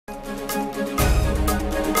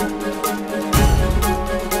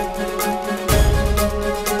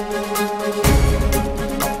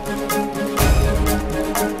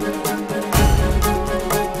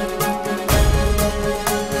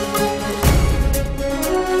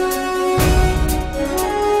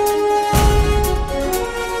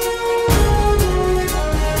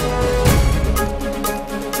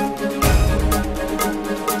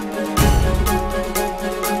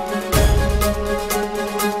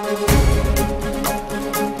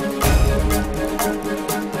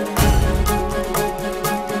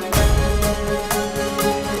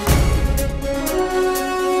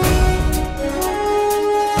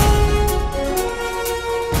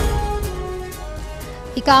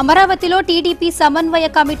ఇక అమరావతిలో టీడీపీ సమన్వయ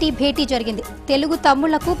కమిటీ భేటీ జరిగింది. తెలుగు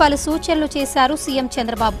తమ్ముళ్లకు పలు సూచనలు చేశారు సీఎం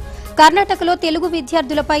చంద్రబాబు. కర్ణాటకలో తెలుగు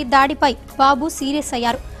విద్యార్థులపై దాడిపై బాబు సీరియస్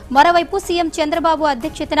అయ్యారు. మరోవైపు సీఎం చంద్రబాబు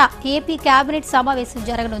అధ్యక్షతన ఏపీ కేబినెట్ సమావేశం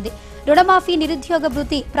జరగనుంది. రుణమాఫీ, నిరుద్యోగ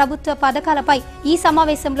భృతి, ప్రభుత్వ పథకాలపై ఈ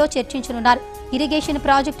సమావేశంలో చర్చించనున్నారు. ఇరిగేషన్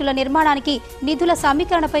ప్రాజెక్టుల నిర్మాణానికి నిధుల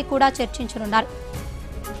సమీకరణపై కూడా చర్చించనున్నారు.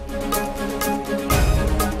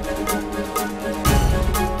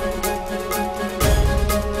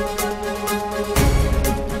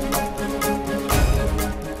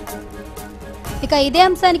 ఇక ఇదే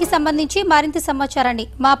అంశానికి సంబంధించి మరింత సమాచారాన్ని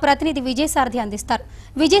మా ప్రతినిధి విజయసారథి అందిస్తారు.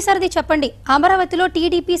 విజయసారథి, చెప్పండి, అమరావతిలో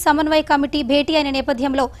టీడీపీ సమన్వయ కమిటీ భేటీ అయిన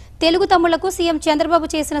నేపథ్యంలో తెలుగు తమ్ముళ్లకు సీఎం చంద్రబాబు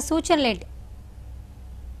చేసిన సూచనలేంటి?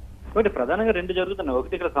 ప్రధానంగా రెండు జరుగుతున్నాయి.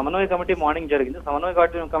 ఒకటి, ఇక్కడ సమన్వయ కమిటీ మార్నింగ్ జరిగింది.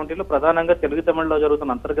 సమన్వయ కమిటీలో ప్రధానంగా తెలుగు తమిళలో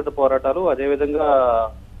జరుగుతున్న అంతర్గత పోరాటాలు, అదేవిధంగా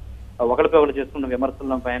ఒకరిపై ఒకరు చేస్తున్న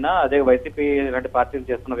విమర్శల పైన, అదే వైసీపీ లాంటి పార్టీలు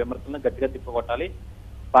చేస్తున్న విమర్శలను గట్టిగా తిప్పుకొట్టాలి.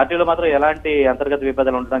 పార్టీలో మాత్రం ఎలాంటి అంతర్గత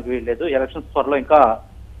విభేదాలు ఉండడానికి వీల్లేదు. ఎలక్షన్స్ త్వరలో ఇంకా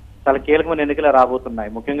చాలా కీలకమైన ఎన్నికలు రాబోతున్నాయి.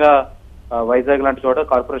 ముఖ్యంగా వైజాగ్ లాంటి చోట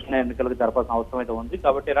కార్పొరేషన్ ఎన్నికలకు జరపాల్సిన అవసరం అయితే ఉంది.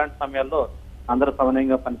 కాబట్టి ఇలాంటి సమయాల్లో అందరూ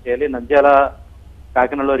సమన్వయంగా పనిచేయాలి. నంద్యాల,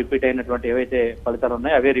 కాకినాడలో రిపీట్ అయినటువంటి ఏవైతే ఫలితాలు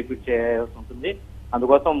ఉన్నాయో అవే రిపీట్ చేయాల్సి ఉంటుంది.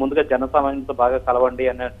 అందుకోసం ముందుగా జనసామాన్యంతో బాగా కలవండి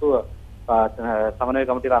అన్నట్టు సమన్వయ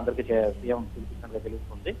కమిటీలో అందరికీ సీఎం పిలిపించినట్లుగా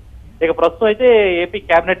తెలుస్తుంది. ఇక ప్రస్తుతం అయితే ఏపీ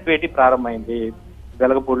కేబినెట్ భేటీ ప్రారంభమైంది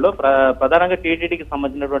వెలగపూడిలో. ప్రధానంగా టీటీడీకి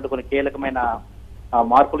సంబంధించినటువంటి కొన్ని కీలకమైన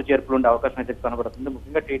మార్పులు చేర్పులు ఉండే అవకాశం అయితే కనబడుతుంది.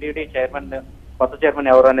 ముఖ్యంగా టీటీడీ కొత్త చైర్మన్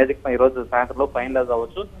ఎవరు అనేది ఈ రోజు సాయంత్రంలో ఫైనలైజ్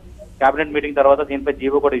అవ్వచ్చు. కేబినెట్ మీటింగ్ తర్వాత దీనిపై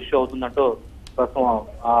జీవో కూడా ఇష్యూ అవుతుందంటూ ప్రస్తుతం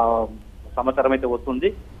సమాచారం అయితే వస్తుంది.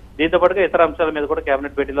 దీంతో పాటుగా ఇతర అంశాల మీద కూడా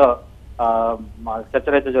కేబినెట్ భేటీలో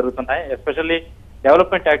చర్చలు అయితే జరుగుతున్నాయి. ఎస్పెషల్లీ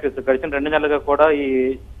డెవలప్మెంట్ యాక్టివిటీస్ గడిచిన 2 నెలలుగా కూడా ఈ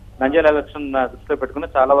నంద్యాల ఎలక్షన్ దృష్టిలో పెట్టుకుని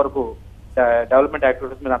చాలా వరకు డెవలప్మెంట్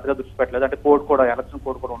యాక్టివిటీస్ మీద అంతగా దృష్టి పెట్టలేదు. అంటే ఎలక్షన్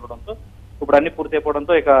కోడ్ కూడా ఉండడంతో ఇప్పుడు అన్ని పూర్తి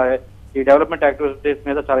అయిపోవడంతో ఇక ఈ డెవలప్మెంట్ యాక్టివిటీస్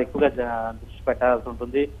మీద చాలా ఎక్కువగా దృష్టి పెట్టాల్సి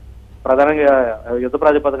ఉంటుంది. ప్రధానంగా యుద్ధ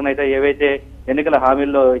ప్రాతిపదికన అయితే ఏవైతే ఎన్నికల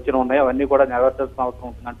హామీల్లో ఇచ్చిన ఉన్నాయో అవన్నీ కూడా నెరవేర్చాల్సిన అవసరం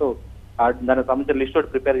ఉంటుందంటూ దానికి సంబంధించిన లిస్ట్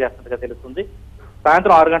ఒకటి ప్రిపేర్ చేస్తున్నట్టుగా తెలుస్తుంది.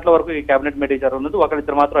 సాయంత్రం 6 గంటల వరకు ఈ కేబినెట్ మీటింగ్ జరుగుతుంది.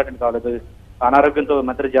 ఒకరిద్దరు మాత్రం అటెండ్ కాలేదు. అనారోగ్యంతో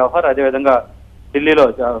మంత్రి జవహర్, అదేవిధంగా ఢిల్లీలో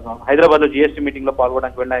హైదరాబాద్ లో జీఎస్టీ మీటింగ్ లో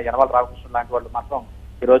పాల్గొనడానికి వెళ్ళిన యనమల రామకృష్ణ లాంటి వాళ్ళు మాత్రం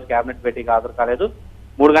ఈ రోజు కేబినెట్ భేటీకి హాజరు కాలేదు.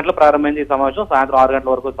 3 గంటలు ప్రారంభమైంది ఈ సమావేశం. సాయంత్రం 6 గంటల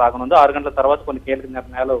వరకు సాగనుంది. 6 గంటల తర్వాత కొన్ని కీలక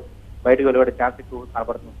నిర్ణయాలు బయటకు వెలువడే ఛాన్స్ ఎక్కువ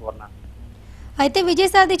కనబడుతుంది. సువర్ణ, అయితే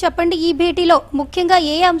విజయసారథి, చెప్పండి, ఈ భేటీలో ముఖ్యంగా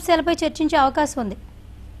ఏ అంశాలపై చర్చించే అవకాశం ఉంది?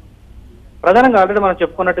 ప్రధానంగా ఆల్రెడీ మనం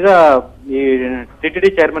చెప్పుకున్నట్టుగా ఈ టీటీడీ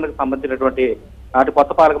చైర్మన్ కి సంబంధించినటువంటి నాటి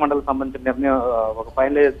కొత్త పాలక మండలికి సంబంధించిన నిర్ణయం ఒక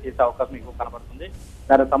ఫైనలైజ్ చేసే అవకాశం ఎక్కువ కనబడుతుంది.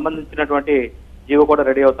 దానికి సంబంధించినటువంటి జీవో కూడా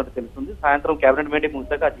రెడీ అవుతున్నట్టు తెలుస్తుంది. సాయంత్రం కేబినెట్ మీటింగ్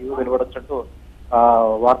ముగిసాక ఆ జీవో వెలువడొచ్చంటూ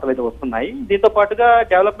వార్తలు అయితే వస్తున్నాయి. దీంతో పాటుగా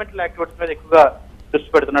డెవలప్మెంట్ యాక్టివిటీస్ మీద ఎక్కువగా దృష్టి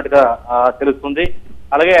పెడుతున్నట్టుగా తెలుస్తుంది.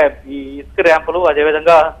 అలాగే ఈ ఇసుక ర్యాంపులు,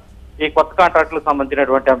 అదేవిధంగా ఈ కొత్త కాంట్రాక్టులకు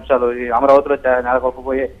సంబంధించినటువంటి అంశాలు, ఈ అమరావతిలో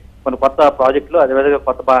నెలకొల్పబోయే కొన్ని కొత్త ప్రాజెక్టులు, అదేవిధంగా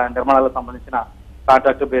కొత్త నిర్మాణాలకు సంబంధించిన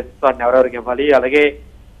కాంట్రాక్టు బేసిస్ వాటిని ఎవరెవరికి ఇవ్వాలి, అలాగే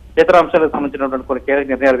ఇతర అంశాలకు సంబంధించినటువంటి కొన్ని కీలక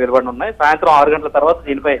నిర్ణయాలు వెలువడనున్నాయి. సాయంత్రం 6 గంటల తర్వాత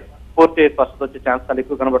దీనిపై పూర్తి స్పష్టత వచ్చే ఛాన్స్ చాలా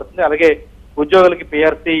ఎక్కువ కనబడుతుంది. అలాగే ఉద్యోగులకి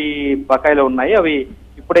పిఆర్సీ బకాయిలు ఉన్నాయి, అవి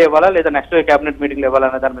ఇప్పుడే ఇవ్వాలా లేదా నెక్స్ట్ కేబినెట్ మీటింగ్ లో ఇవ్వాలా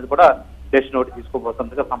అనే దాని మీద కూడా డెసిషన్ ఒకటి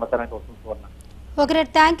తీసుకోబోతున్నట్టుగా సమాచారం అయితే వస్తుంది. Okay,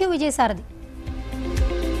 thank you Vijayasarathi.